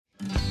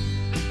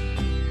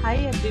Hi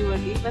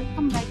everybody,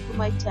 welcome back to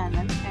my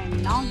channel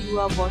and now you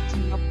are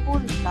watching a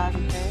 4-star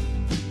hotel.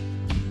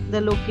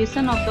 The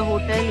location of the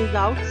hotel is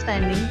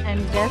outstanding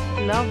and guests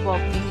love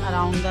walking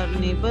around the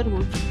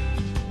neighborhood.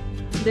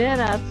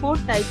 There are 4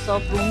 types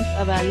of rooms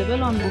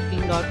available on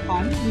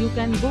booking.com. You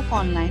can book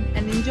online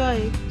and enjoy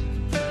it.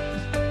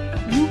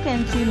 You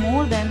can see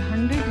more than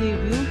 100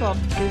 reviews of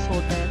this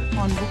hotel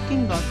on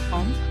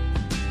booking.com.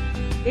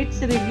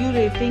 Its review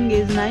rating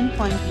is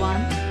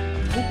 9.1,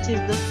 which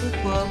is the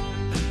superb.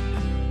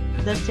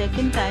 The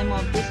check-in time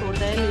of this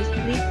hotel is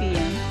 3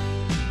 p.m.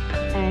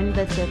 and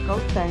the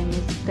check-out time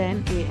is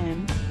 10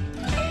 a.m.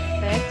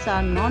 Pets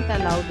are not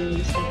allowed in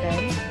this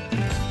hotel.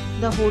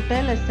 The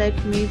hotel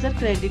accepts major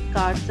credit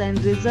cards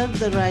and reserves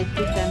the right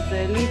to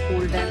temporarily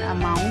hold an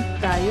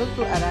amount prior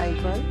to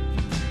arrival.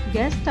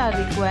 Guests are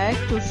required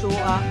to show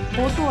a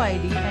photo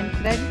ID and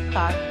credit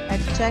card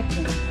at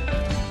check-in.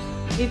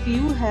 If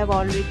you have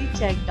already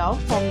checked out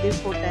from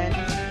this hotel,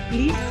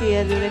 please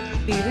share your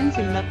experience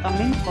in the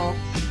comment box.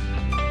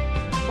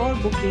 For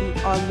booking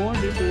or more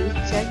details,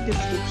 check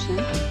description.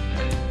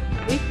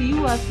 If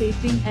you are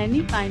facing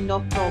any kind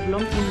of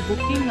problem in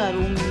booking a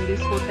room in this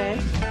hotel,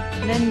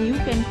 then you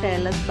can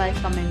tell us by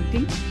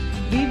commenting.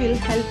 We will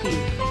help you.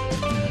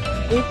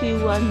 If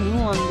you are new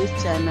on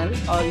this channel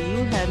or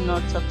you have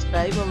not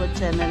subscribed our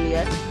channel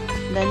yet,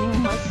 then you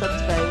must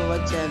subscribe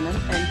our channel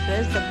and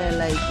press the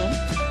bell icon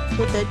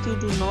so that you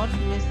do not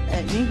miss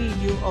any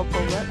video of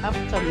our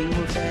upcoming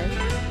hotel.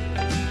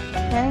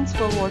 Thanks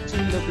for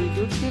watching the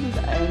video till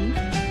the end.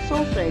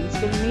 So friends,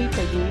 we'll meet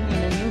again in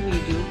a new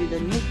video with a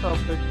new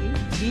property.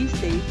 Be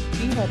safe,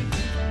 be happy.